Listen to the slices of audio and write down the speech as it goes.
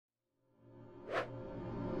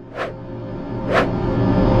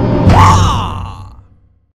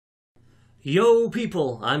Yo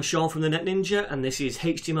people, I'm Sean from the Net Ninja and this is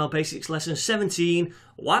HTML Basics Lesson 17,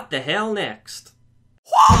 What the Hell Next?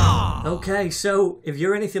 Okay, so if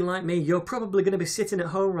you're anything like me, you're probably going to be sitting at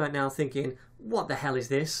home right now thinking, what the hell is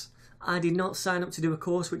this? I did not sign up to do a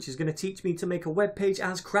course which is going to teach me to make a web page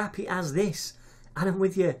as crappy as this. And I'm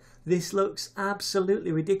with you, this looks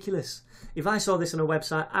absolutely ridiculous. If I saw this on a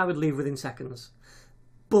website, I would leave within seconds.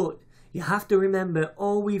 But you have to remember,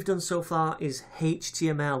 all we've done so far is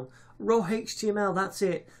HTML. Raw HTML, that's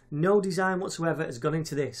it. No design whatsoever has gone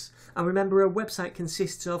into this. And remember, a website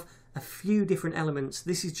consists of a few different elements.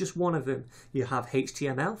 This is just one of them. You have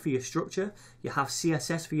HTML for your structure, you have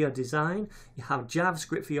CSS for your design, you have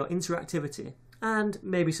JavaScript for your interactivity, and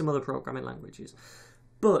maybe some other programming languages.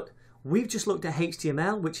 But we've just looked at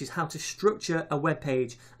HTML, which is how to structure a web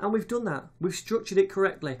page, and we've done that. We've structured it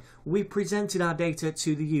correctly. We presented our data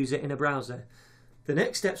to the user in a browser. The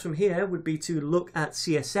next steps from here would be to look at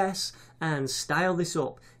CSS and style this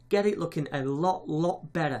up, get it looking a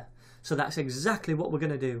lot better. So that's exactly what we're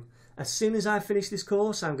going to do. As soon as I finish this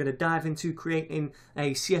course, I'm going to dive into creating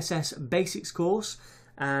a CSS basics course,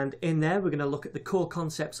 and in there we're going to look at the core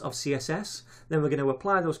concepts of CSS. Then we're going to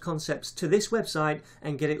apply those concepts to this website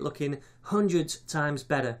and get it looking hundreds times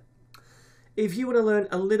better. If you want to learn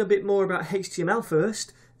a little bit more about HTML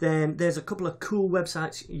first, then there's a couple of cool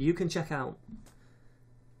websites you can check out.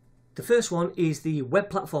 The first one is the Web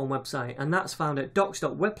Platform website, and that's found at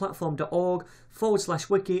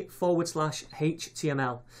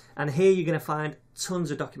docs.webplatform.org/wiki/HTML. And here you're going to find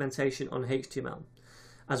tons of documentation on HTML,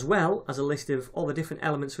 as well as a list of all the different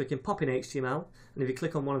elements we can pop in HTML. And if you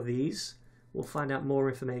click on one of these, we'll find out more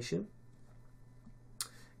information.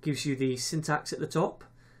 Gives you the syntax at the top,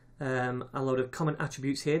 a load of common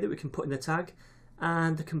attributes here that we can put in the tag,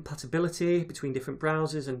 and the compatibility between different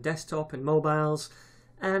browsers and desktop and mobiles.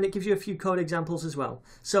 And it gives you a few code examples as well.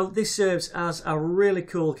 So this serves as a really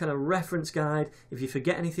cool kind of reference guide. If you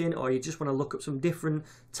forget anything or you just want to look up some different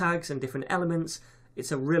tags and different elements,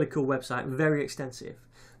 it's a really cool website, very extensive.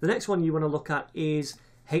 The next one you want to look at is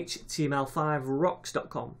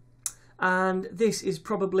html5rocks.com. And this is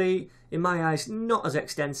probably, in my eyes, not as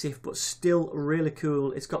extensive, but still really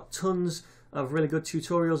cool. It's got tons of really good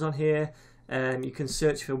tutorials on here. You can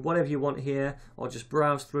search for whatever you want here or just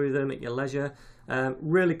browse through them at your leisure.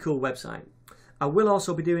 Really cool website. I will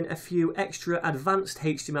also be doing a few extra advanced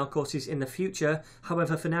HTML courses in the future.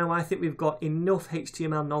 However, for now I think we've got enough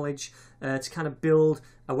HTML knowledge to kind of build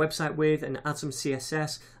a website with and add some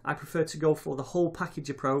CSS. I prefer to go for the whole package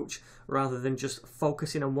approach rather than just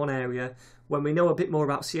focusing on one area. When we know a bit more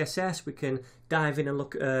about CSS, we can dive in and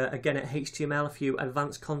look again at HTML, a few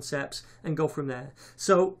advanced concepts, and go from there.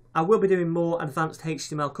 So I will be doing more advanced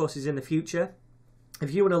HTML courses in the future.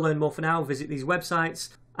 If you want to learn more for now, visit these websites.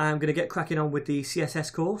 I'm going to get cracking on with the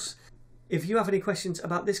CSS course. If you have any questions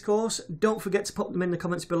about this course, don't forget to pop them in the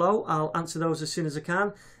comments below. I'll answer those as soon as I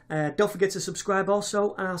can. Don't forget to subscribe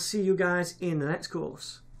also, and I'll see you guys in the next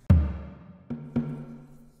course.